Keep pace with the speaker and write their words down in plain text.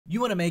You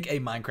want to make a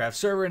Minecraft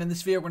server, and in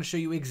this video we're going to show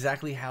you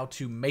exactly how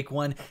to make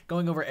one,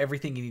 going over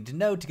everything you need to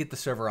know to get the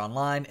server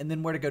online, and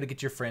then where to go to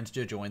get your friends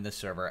to join the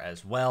server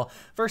as well.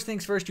 First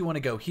things first, you want to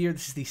go here.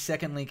 This is the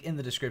second link in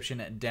the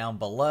description down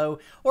below,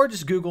 or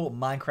just Google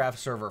Minecraft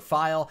server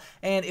file,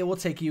 and it will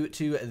take you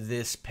to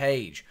this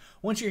page.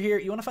 Once you're here,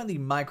 you want to find the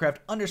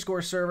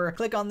Minecraft_server,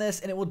 click on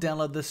this, and it will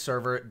download the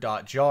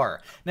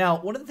server.jar.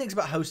 Now, one of the things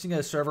about hosting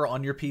a server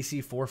on your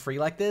PC for free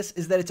like this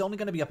is that it's only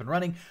going to be up and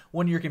running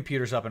when your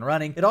computer's up and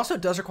running. It also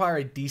does require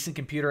a decent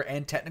computer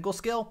and technical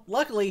skill.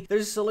 Luckily,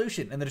 there's a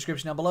solution in the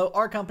description down below.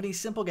 Our company,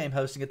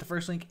 SimpleGameHosting, at the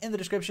first link in the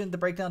description,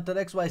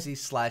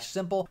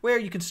 thebreakdown.xyz/simple, where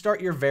you can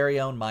start your very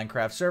own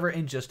Minecraft server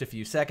in just a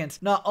few seconds.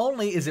 Not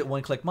only is it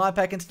one-click mod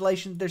pack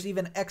installation, there's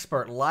even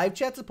expert live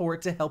chat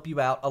support to help you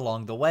out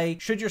along the way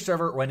should your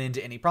server run into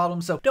any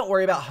problems. So don't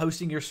worry about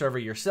hosting your server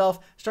yourself.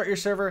 Start your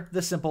server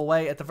the simple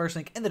way at the first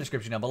link in the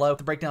description down below,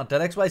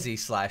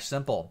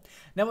 thebreakdown.xyz/simple.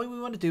 Now what we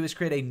want to do is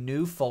create a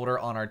new folder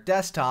on our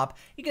desktop.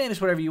 You can name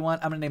this whatever you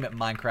want. I'm going to name it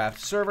Minecraft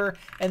server,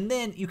 and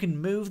then you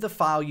can move the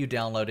file you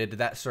downloaded to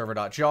that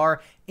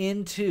server.jar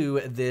into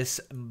this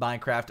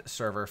Minecraft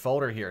server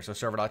folder here. So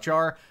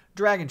server.jar,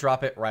 drag and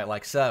drop it right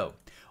like so.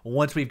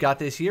 Once we've got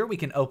this here, we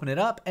can open it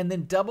up and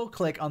then double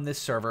click on this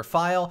server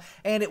file,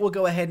 and it will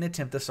go ahead and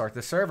attempt to start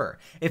the server.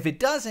 If it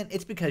doesn't,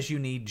 it's because you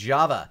need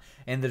Java.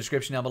 In the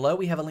description down below,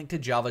 we have a link to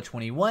Java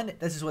 21.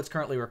 This is what's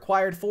currently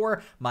required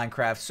for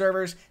Minecraft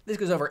servers. This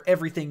goes over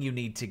everything you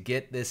need to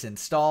get this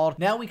installed.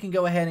 Now we can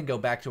go ahead and go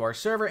back to our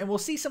server, and we'll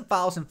see some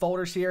files and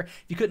folders here.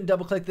 If you couldn't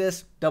double click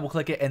this, double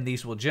click it, and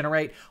these will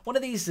generate. One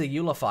of these is a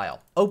EULA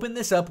file. Open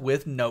this up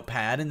with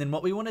Notepad, and then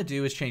what we want to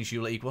do is change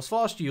EULA equals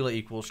false to EULA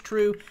equals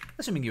true,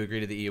 assuming you agree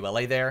to the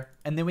EULA there,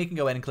 and then we can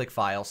go ahead and click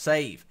File,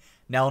 Save.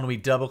 Now when we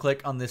double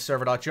click on this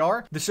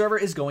server.jar, the server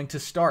is going to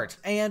start,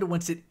 and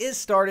once it is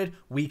started,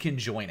 we can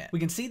join it. We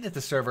can see that the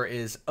server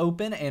is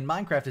open and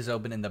Minecraft is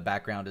open in the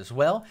background as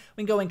well.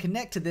 We can go and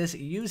connect to this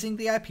using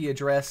the IP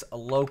address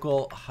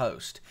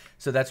localhost.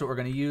 So that's what we're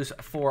going to use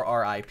for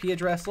our IP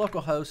address,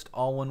 localhost,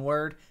 all one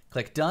word.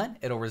 Click done,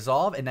 it'll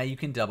resolve, and now you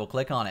can double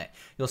click on it.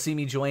 You'll see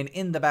me join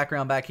in the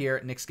background back here.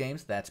 Nick's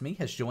Games, that's me,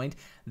 has joined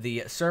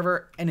the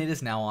server, and it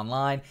is now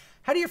online.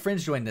 How do your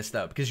friends join this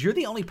though? Because you're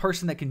the only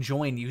person that can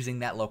join using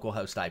that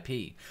localhost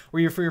IP. For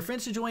your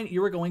friends to join,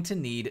 you are going to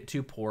need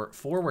to port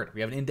forward. We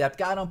have an in-depth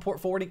guide on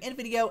port forwarding in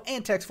video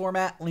and text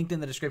format linked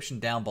in the description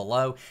down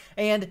below,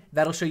 and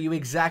that'll show you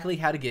exactly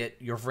how to get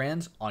your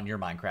friends on your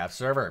Minecraft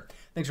server.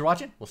 Thanks for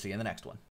watching. We'll see you in the next one.